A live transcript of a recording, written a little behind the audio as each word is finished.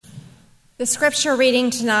The scripture reading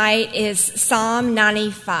tonight is Psalm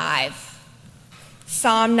 95.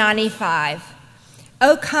 Psalm 95.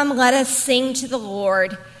 Oh, come, let us sing to the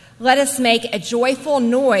Lord. Let us make a joyful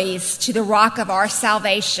noise to the rock of our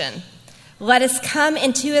salvation. Let us come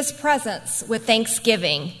into his presence with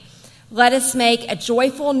thanksgiving. Let us make a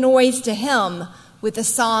joyful noise to him with the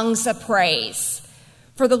songs of praise.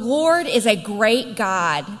 For the Lord is a great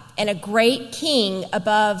God and a great King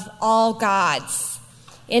above all gods.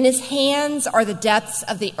 In his hands are the depths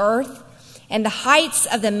of the earth, and the heights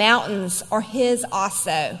of the mountains are his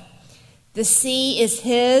also. The sea is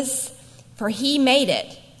his, for he made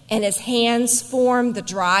it, and his hands formed the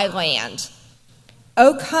dry land.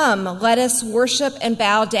 O come, let us worship and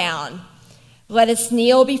bow down. Let us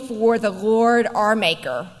kneel before the Lord our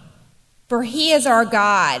Maker. For he is our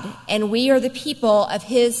God, and we are the people of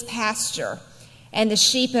his pasture, and the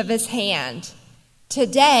sheep of his hand.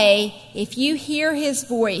 Today, if you hear his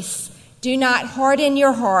voice, do not harden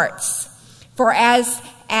your hearts. For as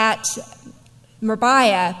at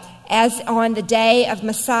Meribah, as on the day of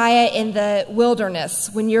Messiah in the wilderness,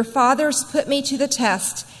 when your fathers put me to the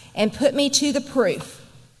test and put me to the proof,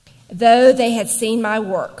 though they had seen my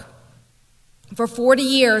work. For 40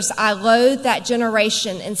 years I loathed that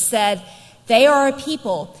generation and said, they are a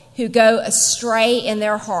people who go astray in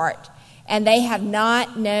their heart, and they have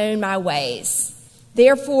not known my ways.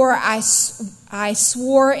 Therefore I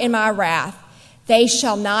swore in my wrath, they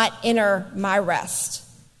shall not enter my rest.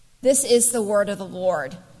 This is the word of the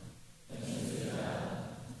Lord.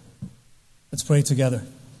 Let's pray together.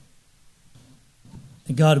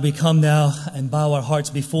 And God, we come now and bow our hearts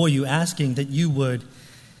before you, asking that you would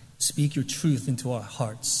speak your truth into our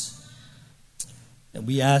hearts. And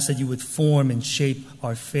we ask that you would form and shape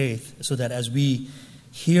our faith so that as we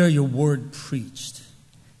hear your word preached,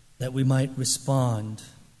 that we might respond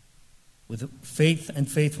with faith and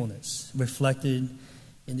faithfulness reflected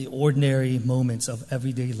in the ordinary moments of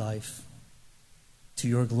everyday life. To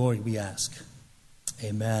your glory, we ask.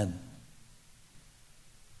 Amen.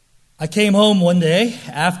 I came home one day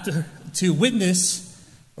to witness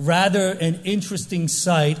rather an interesting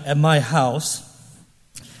sight at my house.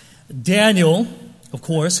 Daniel, of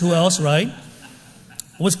course, who else, right,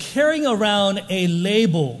 was carrying around a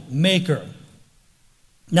label maker.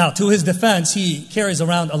 Now, to his defense, he carries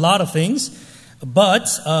around a lot of things, but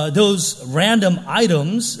those random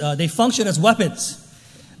items, they function as weapons.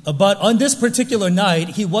 But on this particular night,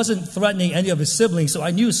 he wasn't threatening any of his siblings, so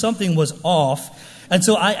I knew something was off. And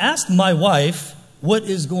so I asked my wife, what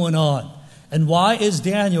is going on? And why is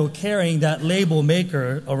Daniel carrying that label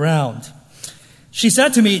maker around? She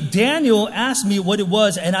said to me, Daniel asked me what it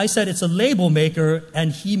was, and I said it's a label maker,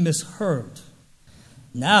 and he misheard.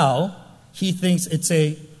 Now, he thinks it's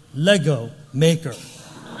a Lego maker.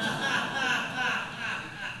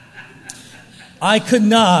 I could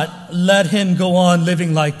not let him go on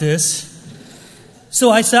living like this.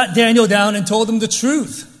 So I sat Daniel down and told him the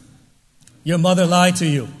truth. Your mother lied to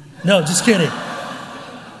you. No, just kidding.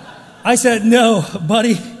 I said, no,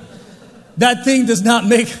 buddy, that thing does not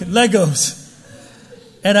make Legos.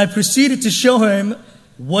 And I proceeded to show him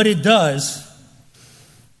what it does.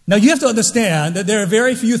 Now, you have to understand that there are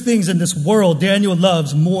very few things in this world Daniel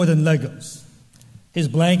loves more than Legos. His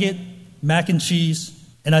blanket, mac and cheese,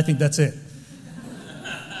 and I think that's it.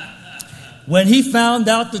 When he found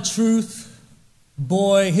out the truth,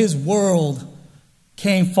 boy, his world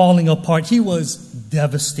came falling apart. He was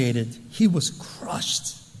devastated. He was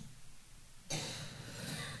crushed.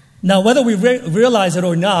 Now, whether we realize it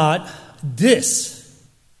or not, this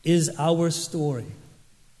is our story.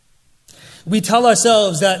 We tell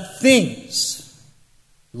ourselves that things,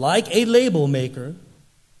 like a label maker,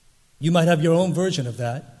 you might have your own version of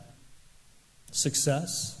that,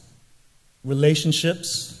 success,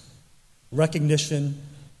 relationships, recognition,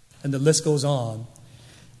 and the list goes on.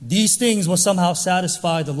 These things will somehow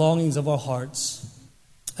satisfy the longings of our hearts,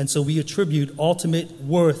 and so we attribute ultimate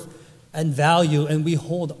worth and value, and we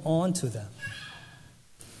hold on to them,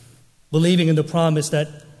 believing in the promise that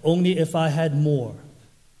only if I had more,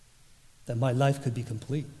 that my life could be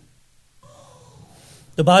complete.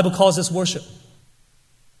 The Bible calls this worship.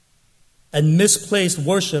 And misplaced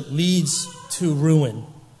worship leads to ruin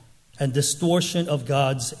and distortion of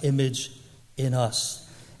God's image in us.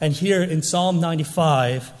 And here in Psalm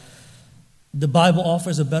 95, the Bible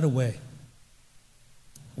offers a better way.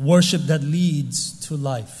 Worship that leads to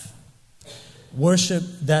life. Worship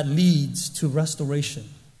that leads to restoration.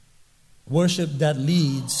 Worship that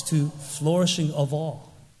leads to flourishing of all.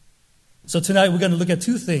 So tonight we're going to look at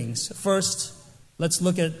two things. First, let's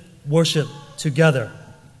look at worship together.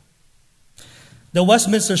 The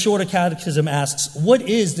Westminster Shorter Catechism asks, what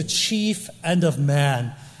is the chief end of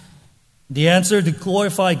man? The answer, to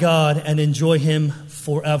glorify God and enjoy Him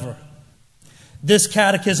forever. This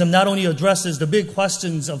catechism not only addresses the big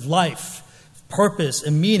questions of life, purpose,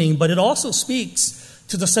 and meaning, but it also speaks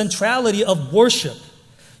to the centrality of worship.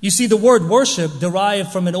 You see, the word worship,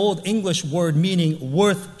 derived from an Old English word meaning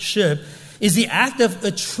worthship, is the act of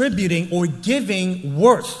attributing or giving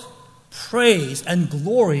worth, praise, and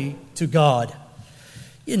glory to God.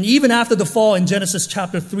 And even after the fall in Genesis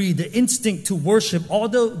chapter 3, the instinct to worship,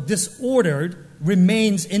 although disordered,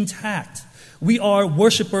 remains intact. We are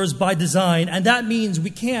worshipers by design, and that means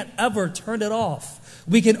we can't ever turn it off.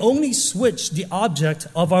 We can only switch the object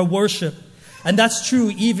of our worship. And that's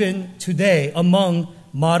true even today among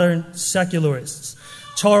modern secularists.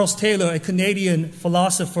 Charles Taylor, a Canadian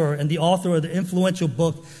philosopher and the author of the influential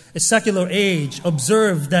book, A Secular Age,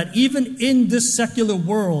 observed that even in this secular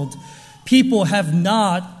world, people have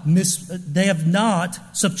not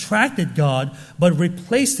subtracted God, but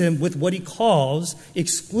replaced Him with what he calls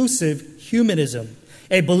exclusive humanism,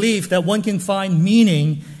 a belief that one can find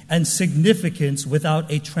meaning and significance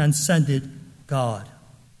without a transcendent God.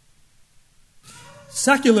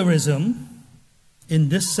 Secularism, in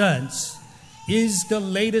this sense, is the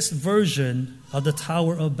latest version of the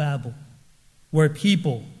Tower of Babel, where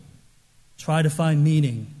people try to find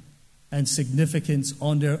meaning and significance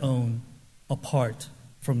on their own apart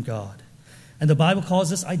from God. And the Bible calls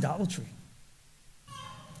this idolatry.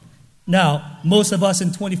 Now, most of us in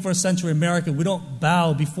 21st century America, we don't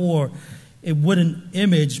bow before a wooden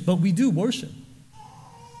image, but we do worship.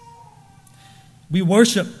 We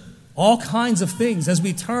worship all kinds of things as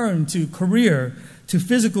we turn to career, to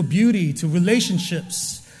physical beauty, to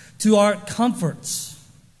relationships, to our comforts,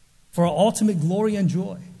 for our ultimate glory and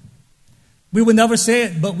joy. We would never say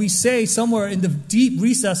it, but we say somewhere in the deep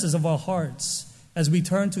recesses of our hearts as we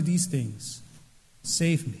turn to these things,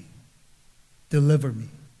 save me, deliver me.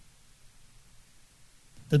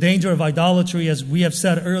 The danger of idolatry, as we have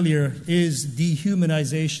said earlier, is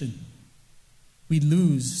dehumanization. We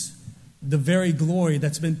lose the very glory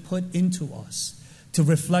that's been put into us to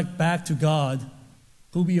reflect back to God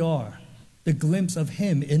who we are, the glimpse of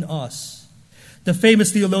Him in us. The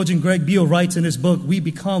famous theologian Greg Beale writes in his book, We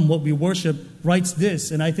Become What We Worship, writes this,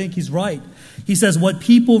 and I think he's right. He says, what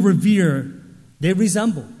people revere, they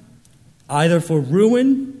resemble, either for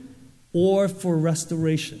ruin or for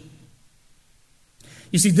restoration.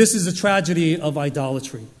 You see, this is the tragedy of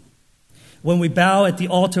idolatry. When we bow at the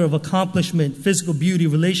altar of accomplishment, physical beauty,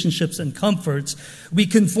 relationships, and comforts, we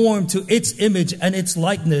conform to its image and its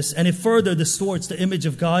likeness, and it further distorts the image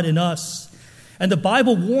of God in us. And the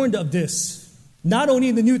Bible warned of this, not only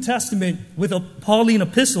in the New Testament with the Pauline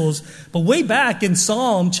epistles, but way back in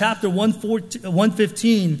Psalm chapter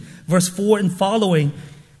 115, verse 4 and following.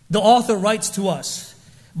 The author writes to us,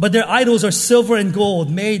 but their idols are silver and gold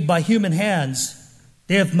made by human hands.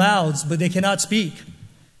 They have mouths, but they cannot speak.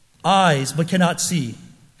 Eyes, but cannot see.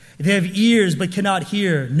 They have ears, but cannot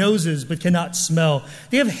hear. Noses, but cannot smell.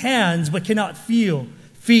 They have hands, but cannot feel.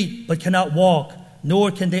 Feet, but cannot walk.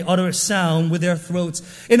 Nor can they utter a sound with their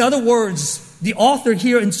throats. In other words, the author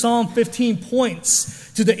here in Psalm 15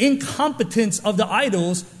 points to the incompetence of the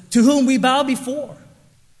idols to whom we bow before.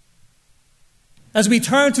 As we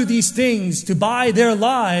turn to these things to buy their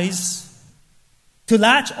lies, to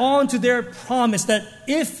latch on to their promise that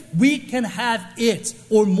if we can have it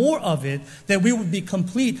or more of it, that we would be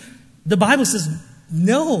complete. The Bible says,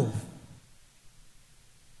 no.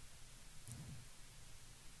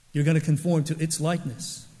 You're going to conform to its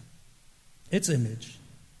likeness, its image.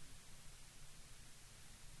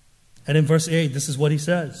 And in verse 8, this is what he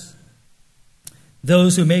says.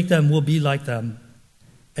 Those who make them will be like them,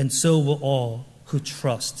 and so will all who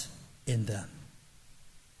trust in them.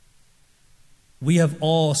 We have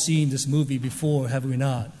all seen this movie before, have we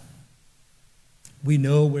not? We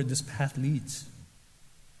know where this path leads.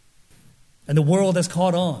 And the world has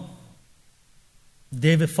caught on.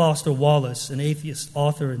 David Foster Wallace, an atheist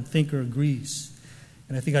author and thinker, agrees.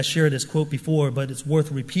 And I think I shared this quote before, but it's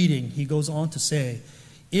worth repeating. He goes on to say,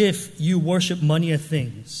 if you worship money and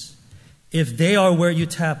things, if they are where you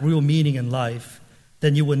tap real meaning in life,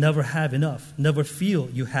 then you will never have enough, never feel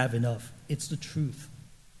you have enough. It's the truth.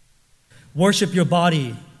 Worship your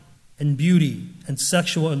body and beauty and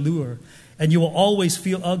sexual allure, and you will always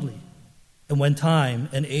feel ugly. And when time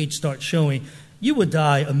and age start showing, you will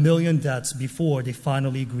die a million deaths before they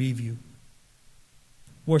finally grieve you.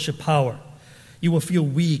 Worship power. You will feel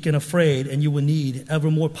weak and afraid, and you will need ever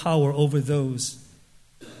more power over those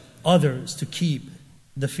others to keep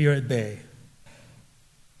the fear at bay.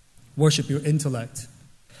 Worship your intellect.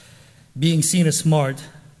 being seen as smart,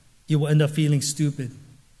 you will end up feeling stupid,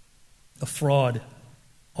 a fraud,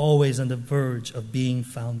 always on the verge of being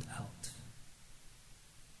found out.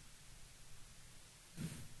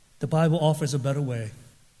 The Bible offers a better way,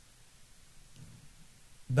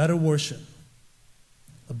 better worship,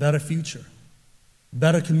 a better future,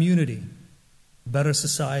 better community, better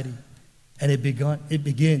society. And it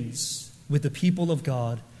begins with the people of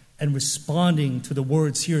God and responding to the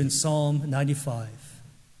words here in Psalm 95.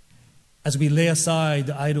 As we lay aside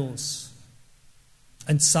the idols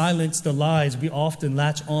and silence the lies we often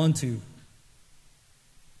latch onto,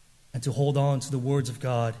 and to hold on to the words of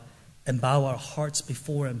God and bow our hearts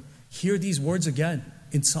before Him. Hear these words again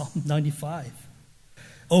in Psalm 95.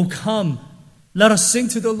 Oh, come, let us sing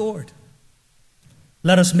to the Lord.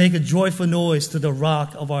 Let us make a joyful noise to the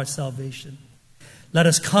rock of our salvation. Let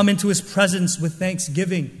us come into His presence with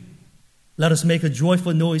thanksgiving. Let us make a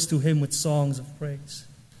joyful noise to Him with songs of praise.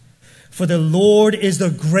 For the Lord is the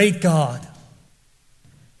great God,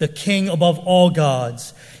 the King above all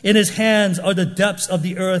gods. In His hands are the depths of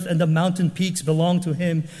the earth, and the mountain peaks belong to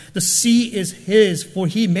Him. The sea is His, for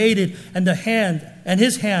He made it, and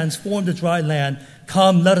His hands formed the dry land.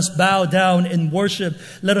 Come, let us bow down and worship.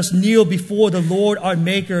 Let us kneel before the Lord our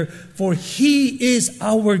Maker, for He is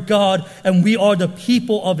our God, and we are the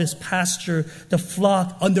people of His pasture, the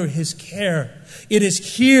flock under His care. It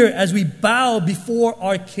is here as we bow before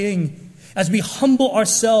our King, as we humble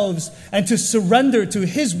ourselves and to surrender to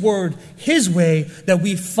His word, His way, that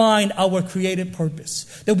we find our created purpose,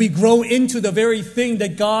 that we grow into the very thing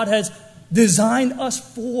that God has designed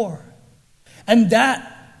us for. And that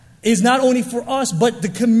is not only for us, but the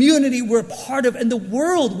community we're part of and the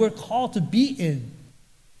world we're called to be in.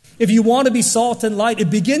 If you want to be salt and light,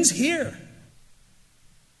 it begins here.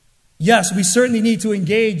 Yes, we certainly need to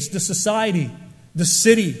engage the society, the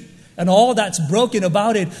city, and all that's broken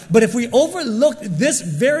about it. But if we overlook this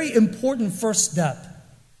very important first step,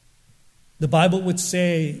 the Bible would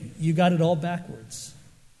say you got it all backwards.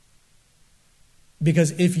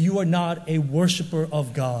 Because if you are not a worshiper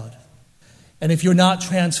of God, and if you're not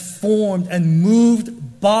transformed and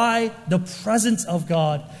moved by the presence of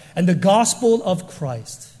God and the gospel of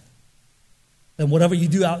Christ, then whatever you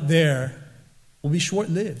do out there will be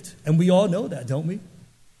short-lived. And we all know that, don't we?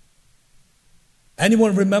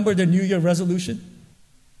 Anyone remember their New Year resolution?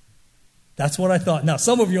 That's what I thought. Now,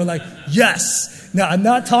 some of you are like, yes. Now, I'm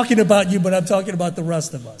not talking about you, but I'm talking about the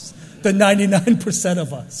rest of us, the 99%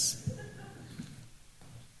 of us.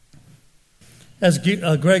 As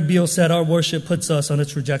Greg Beale said, our worship puts us on a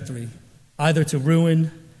trajectory, either to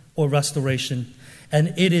ruin or restoration.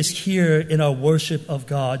 And it is here in our worship of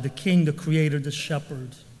God, the King, the Creator, the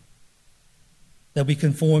Shepherd, that we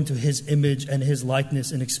conform to His image and His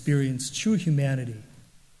likeness and experience true humanity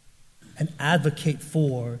and advocate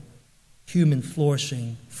for human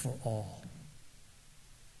flourishing for all.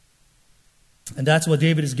 And that's what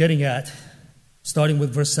David is getting at, starting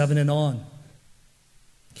with verse 7 and on.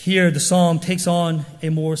 Here, the psalm takes on a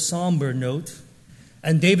more somber note,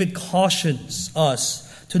 and David cautions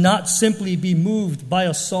us to not simply be moved by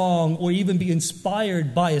a song or even be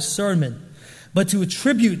inspired by a sermon, but to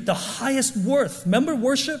attribute the highest worth. Remember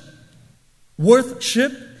worship?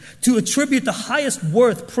 Worship? To attribute the highest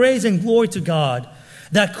worth, praise, and glory to God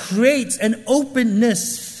that creates an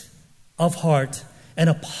openness of heart and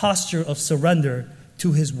a posture of surrender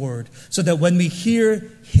to His word, so that when we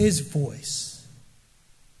hear His voice,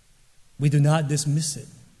 we do not dismiss it,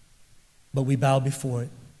 but we bow before it,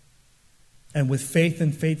 and with faith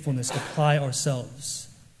and faithfulness apply ourselves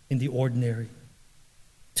in the ordinary.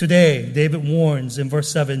 Today, David warns in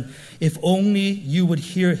verse 7, if only you would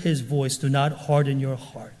hear His voice, do not harden your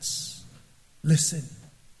hearts. Listen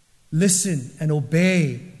and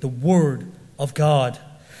obey the word of God.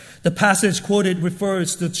 The passage quoted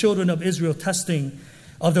refers to the children of Israel testing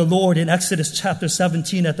of the Lord in Exodus chapter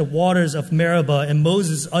 17 at the waters of Meribah, and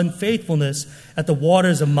Moses' unfaithfulness at the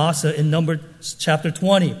waters of Massah in Numbers chapter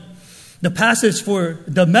 20. The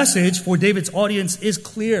message for David's audience is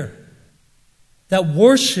clear, that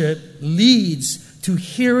worship leads to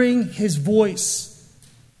hearing His voice.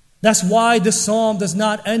 That's why the psalm does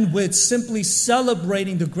not end with simply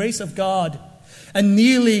celebrating the grace of God and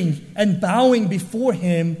kneeling and bowing before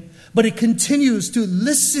Him, but it continues to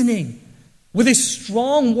listening with a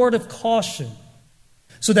strong word of caution,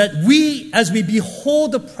 so that we, as we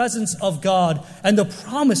behold the presence of God and the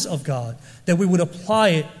promise of God, that we would apply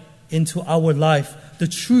it into our life, the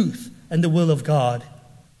truth and the will of God.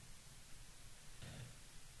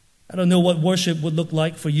 I don't know what worship would look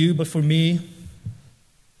like for you, but for me,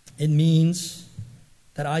 it means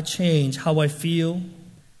that I change how I feel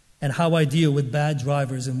and how I deal with bad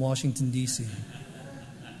drivers in Washington, D.C.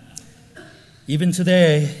 Even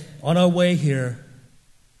today, on our way here,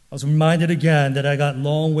 I was reminded again that I got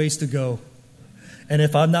long ways to go. And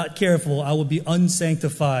if I'm not careful, I will be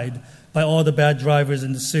unsanctified by all the bad drivers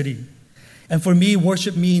in the city. And for me,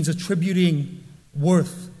 worship means attributing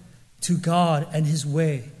worth to God and His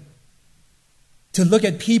way. To look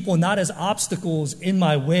at people not as obstacles in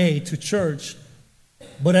my way to church,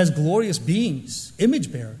 but as glorious beings,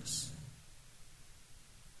 image bearers.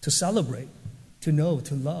 To celebrate, to know,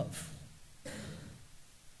 to love.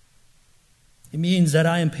 It means that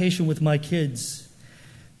I am patient with my kids,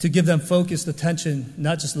 to give them focused attention,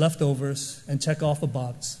 not just leftovers, and check off a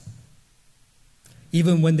box.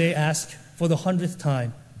 Even when they ask for the 100th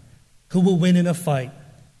time, who will win in a fight,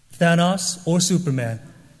 Thanos or Superman?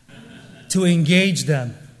 To engage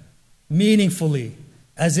them meaningfully,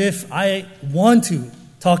 as if I want to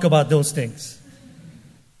talk about those things.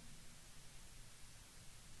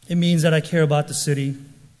 It means that I care about the city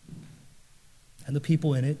and the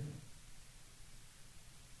people in it.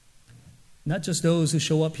 Not just those who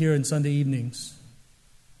show up here on Sunday evenings,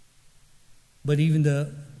 but even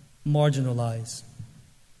the marginalized,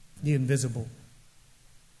 the invisible.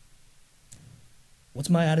 What's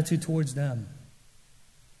my attitude towards them?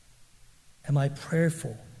 Am I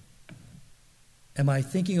prayerful? Am I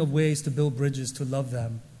thinking of ways to build bridges to love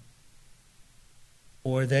them?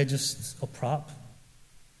 Or are they just a prop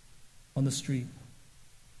on the street?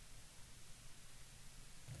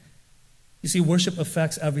 You see, worship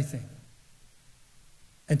affects everything.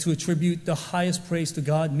 And to attribute the highest praise to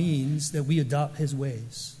God means that we adopt His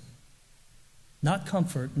ways. Not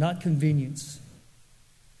comfort, not convenience,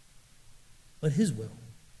 but His will.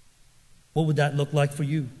 What would that look like for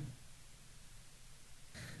you?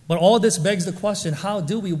 But all this begs the question, how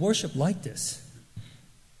do we worship like this?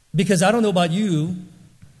 Because I don't know about you,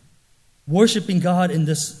 worshiping God in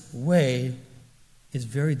this way is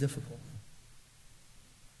very difficult.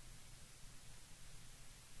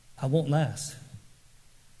 I won't last.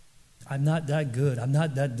 I'm not that good. I'm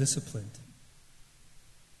not that disciplined.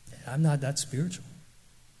 I'm not that spiritual.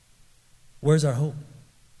 Where's our hope?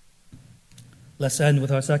 Let's end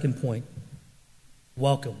with our second point.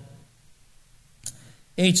 Welcome.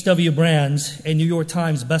 H.W. Brands, a New York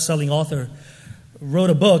Times bestselling author, wrote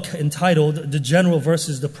a book entitled The General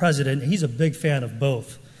versus the President. He's a big fan of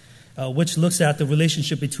both, which looks at the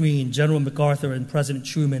relationship between General MacArthur and President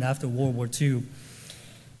Truman after World War II.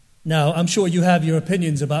 Now, I'm sure you have your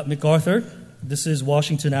opinions about MacArthur. This is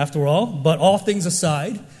Washington after all. But all things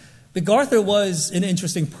aside, MacArthur was an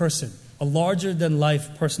interesting person, a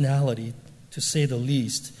larger-than-life personality, to say the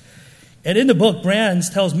least. And in the book,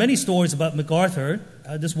 Brands tells many stories about MacArthur.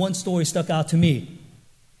 This one story stuck out to me.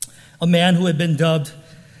 A man who had been dubbed,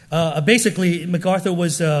 basically, MacArthur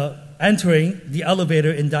was entering the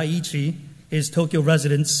elevator in Daiichi, his Tokyo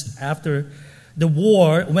residence, after the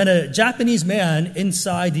war, when a Japanese man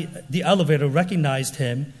inside the elevator recognized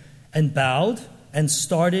him and bowed and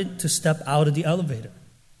started to step out of the elevator.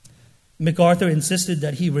 MacArthur insisted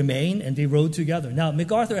that he remain, and they rode together. Now,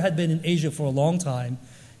 MacArthur had been in Asia for a long time,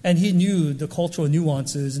 and he knew the cultural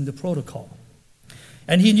nuances and the protocol.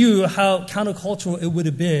 And he knew how countercultural it would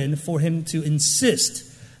have been for him to insist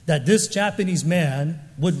that this Japanese man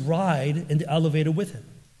would ride in the elevator with him.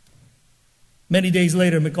 Many days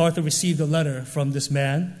later, MacArthur received a letter from this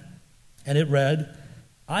man, and it read,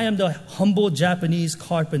 "I am the humble Japanese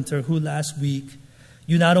carpenter who last week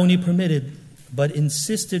you not only permitted, but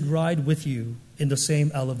insisted ride with you in the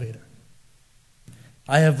same elevator.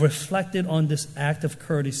 I have reflected on this act of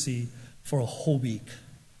courtesy for a whole week,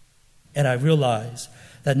 and I realize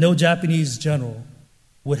that no Japanese general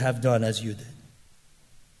would have done as you did."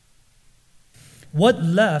 What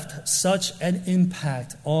left such an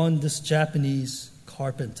impact on this Japanese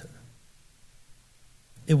carpenter?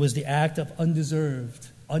 It was the act of undeserved,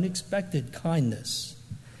 unexpected kindness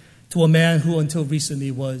to a man who until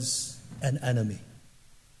recently was an enemy.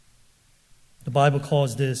 The Bible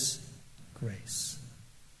calls this grace.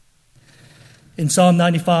 In Psalm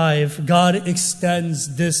 95, God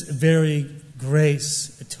extends this very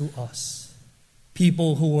grace to us.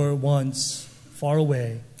 People who were once far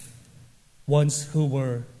away, once who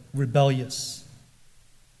were rebellious.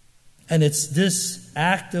 And it's this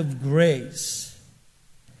act of grace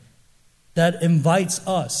that invites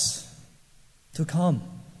us to come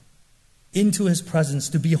into His presence,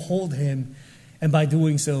 to behold Him, and by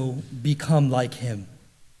doing so, become like Him.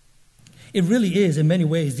 It really is, in many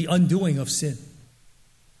ways, the undoing of sin.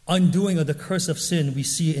 Undoing of the curse of sin we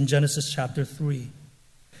see in Genesis chapter 3.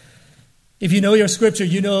 If you know your scripture,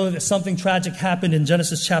 you know that something tragic happened in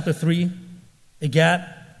Genesis chapter 3. A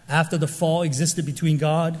gap after the fall existed between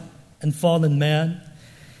God and fallen man.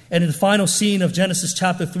 And in the final scene of Genesis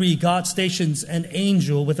chapter 3, God stations an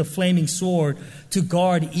angel with a flaming sword to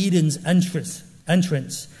guard Eden's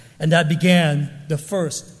entrance. And that began the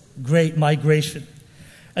first great migration.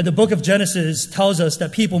 And the book of Genesis tells us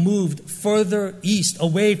that people moved further east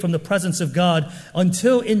away from the presence of God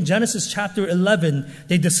until in Genesis chapter 11,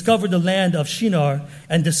 they discovered the land of Shinar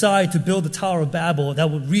and decided to build the Tower of Babel that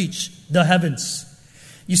would reach the heavens.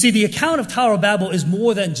 You see, the account of Tower of Babel is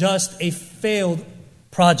more than just a failed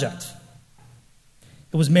project.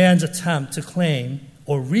 It was man's attempt to claim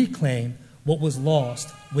or reclaim what was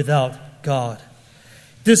lost without God.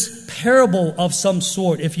 This parable of some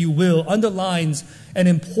sort, if you will, underlines an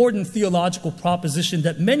important theological proposition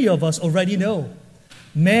that many of us already know.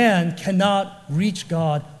 Man cannot reach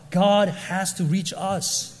God. God has to reach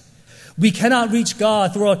us. We cannot reach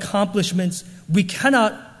God through our accomplishments. We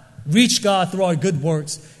cannot reach God through our good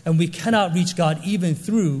works. And we cannot reach God even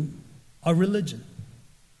through our religion.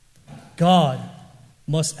 God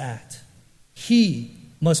must act. He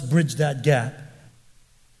must bridge that gap.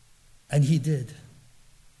 And he did.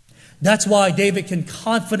 That's why David can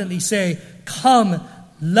confidently say, "Come,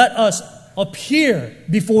 let us appear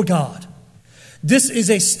before God." This is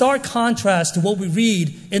a stark contrast to what we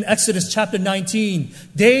read in Exodus chapter 19,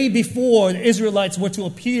 day before the Israelites were to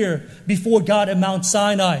appear before God at Mount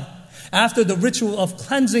Sinai. After the ritual of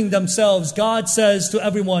cleansing themselves, God says to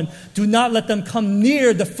everyone, "Do not let them come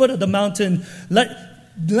near the foot of the mountain.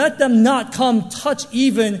 Let them not come touch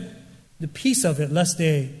even the piece of it, lest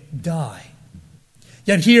they die."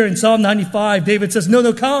 Yet here in Psalm 95, David says,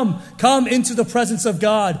 no, come into the presence of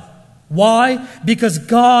God. Why? Because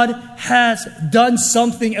God has done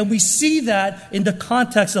something, and we see that in the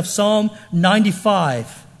context of Psalm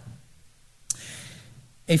 95.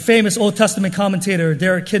 A famous Old Testament commentator,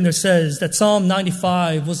 Derek Kidner, says that Psalm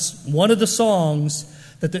 95 was one of the songs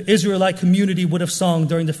that the Israelite community would have sung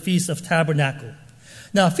during the Feast of Tabernacle.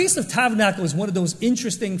 Now, Feast of Tabernacle is one of those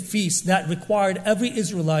interesting feasts that required every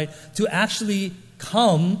Israelite to actually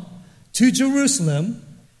come to Jerusalem,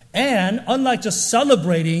 and unlike just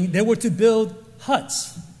celebrating, they were to build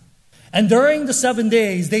huts. And during the 7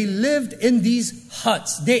 days, they lived in these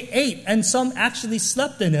huts. They ate, and some actually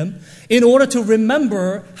slept in them, in order to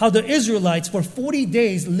remember how the Israelites for 40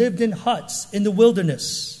 days lived in huts in the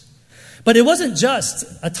wilderness. But it wasn't just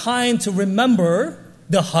a time to remember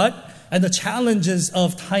the hut and the challenges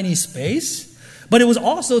of tiny space, but it was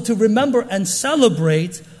also to remember and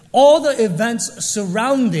celebrate all the events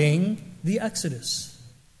surrounding the Exodus.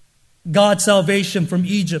 God's salvation from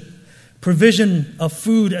Egypt, provision of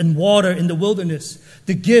food and water in the wilderness,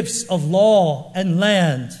 the gifts of law and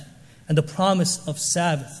land, and the promise of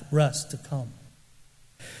Sabbath rest to come.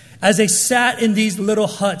 As they sat in these little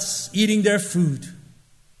huts eating their food,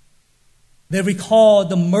 they recalled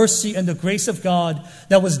the mercy and the grace of God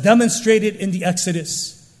that was demonstrated in the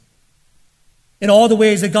Exodus, in all the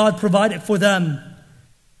ways that God provided for them,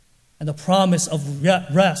 and the promise of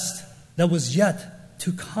rest that was yet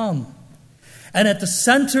to come. And at the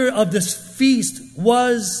center of this feast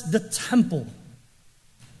was the temple.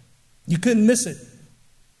 You couldn't miss it.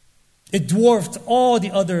 It dwarfed all the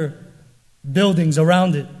other buildings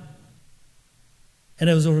around it. And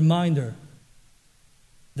it was a reminder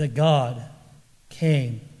that God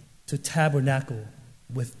came to tabernacle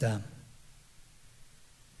with them.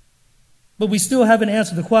 But we still haven't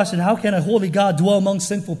answered the question, how can a holy God dwell among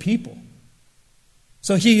sinful people?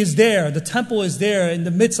 So he is there, the temple is there in the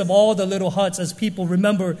midst of all the little huts as people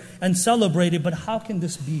remember and celebrate it. But how can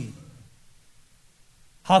this be?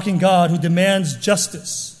 How can God, who demands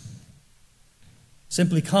justice,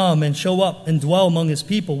 simply come and show up and dwell among his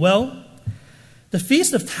people? Well, the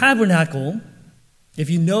Feast of Tabernacle, if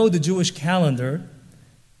you know the Jewish calendar,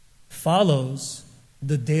 follows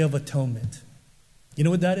the Day of Atonement. You know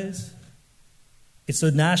what that is? It's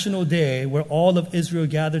a national day where all of Israel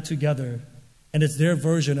gathered together, and it's their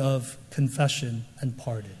version of confession and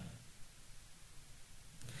pardon.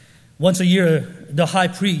 Once a year, the high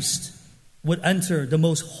priest would enter the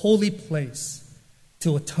most holy place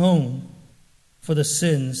to atone for the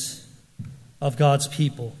sins of God's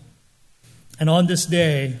people. And on this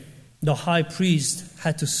day, the high priest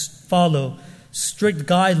had to follow strict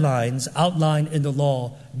guidelines outlined in the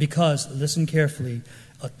law because, listen carefully,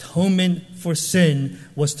 atonement for sin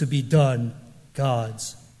was to be done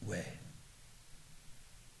God's way.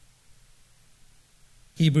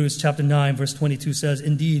 Hebrews chapter 9, verse 22 says,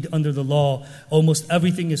 "Indeed, under the law, almost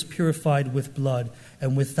everything is purified with blood,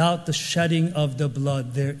 and without the shedding of the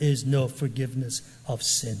blood, there is no forgiveness of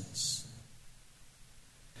sins."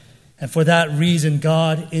 And for that reason,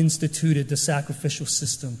 God instituted the sacrificial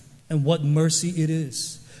system. And what mercy it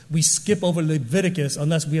is. We skip over Leviticus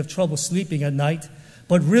unless we have trouble sleeping at night.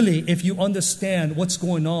 But really, if you understand what's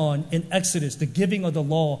going on in Exodus, the giving of the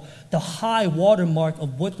law, the high watermark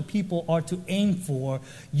of what the people are to aim for,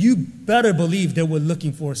 you better believe they were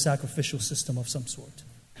looking for a sacrificial system of some sort.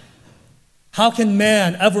 How can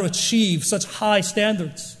man ever achieve such high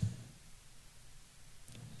standards?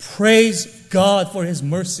 Praise God for his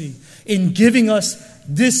mercy in giving us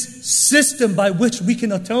this system by which we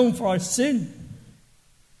can atone for our sin.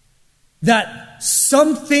 That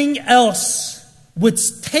something else would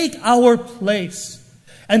take our place,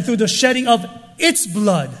 and through the shedding of its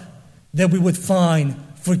blood, that we would find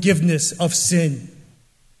forgiveness of sin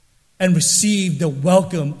and receive the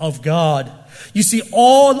welcome of God. You see,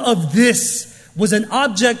 all of this was an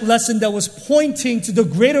object lesson that was pointing to the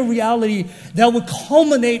greater reality that would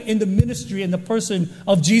culminate in the ministry and the person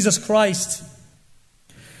of Jesus Christ.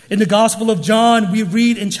 In the Gospel of John, we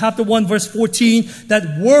read in chapter 1, verse 14,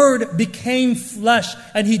 that Word became flesh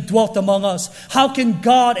and He dwelt among us. How can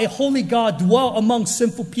God, a holy God, dwell among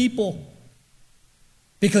sinful people?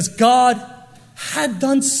 Because God had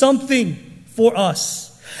done something for us.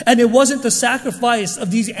 And it wasn't the sacrifice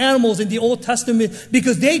of these animals in the Old Testament,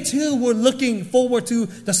 because they too were looking forward to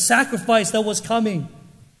the sacrifice that was coming.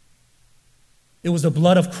 It was the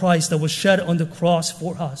blood of Christ that was shed on the cross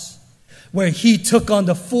for us, where He took on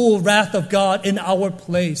the full wrath of God in our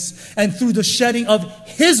place. And through the shedding of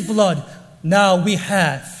His blood, now we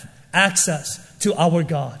have access to our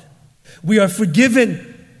God. We are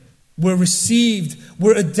forgiven, we're received,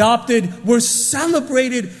 we're adopted, we're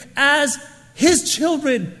celebrated as His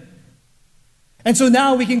children. And so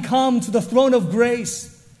now we can come to the throne of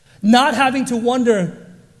grace, not having to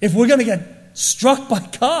wonder if we're going to get struck by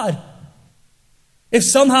God, if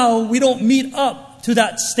somehow we don't meet up to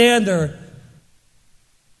that standard.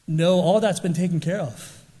 No, all that's been taken care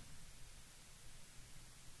of.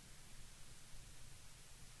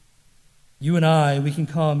 You and I, we can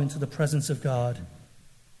come into the presence of God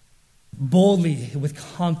boldly, with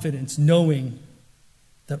confidence, knowing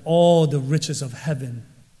that all the riches of heaven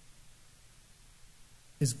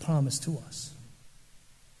is promised to us.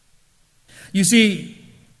 You see,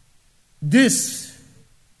 this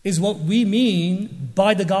is what we mean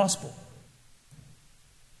by the gospel.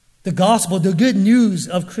 The gospel, the good news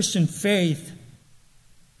of Christian faith,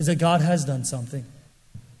 is that God has done something.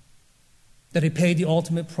 That He paid the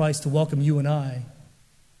ultimate price to welcome you and I.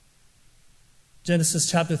 Genesis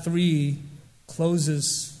chapter 3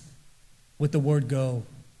 closes with the word go.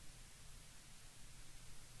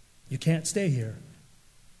 You can't stay here.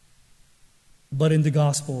 But in the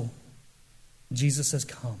gospel, Jesus says,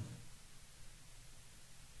 come.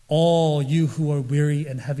 All you who are weary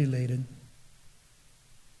and heavy laden,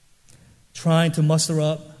 trying to muster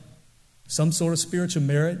up some sort of spiritual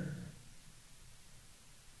merit,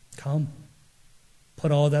 come.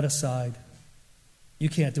 Put all that aside. You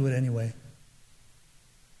can't do it anyway.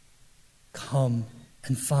 Come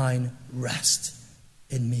and find rest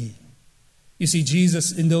in me. You see,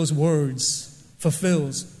 Jesus in those words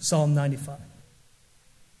fulfills Psalm 95.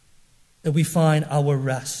 That we find our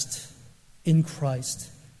rest in Christ,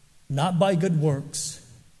 not by good works,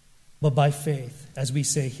 but by faith, as we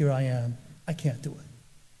say, here I am. I can't do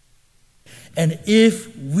it. And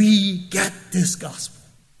if we get this gospel,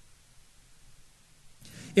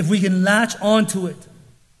 if we can latch onto it,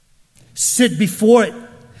 sit before it,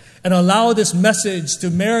 and allow this message to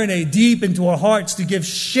marinate deep into our hearts, to give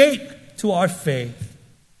shape to our faith,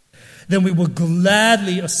 then we will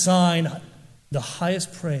gladly assign the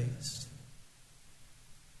highest praise,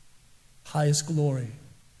 highest glory,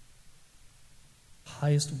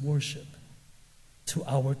 highest worship to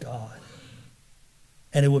our God.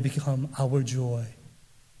 And it will become our joy,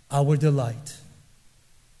 our delight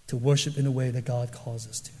to worship in the way that God calls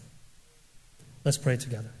us to. Let's pray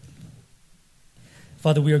together.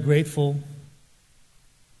 Father, we are grateful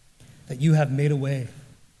that you have made a way.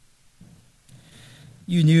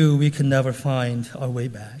 You knew we could never find our way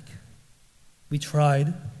back. We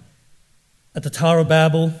tried at the Tower of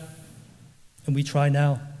Babel, and we try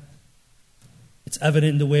now. It's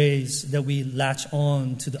evident in the ways that we latch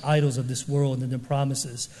on to the idols of this world and their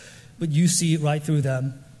promises. But you see it right through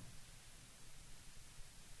them.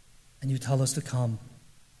 And you tell us to come.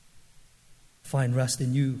 Find rest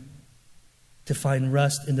in you. To find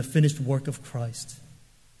rest in the finished work of Christ.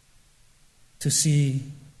 To see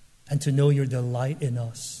and to know your delight in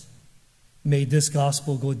us. May this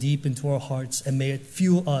gospel go deep into our hearts, and may it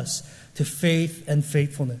fuel us to faith and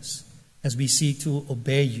faithfulness as we seek to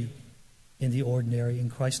obey you in the ordinary. In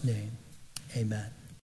Christ's name, amen.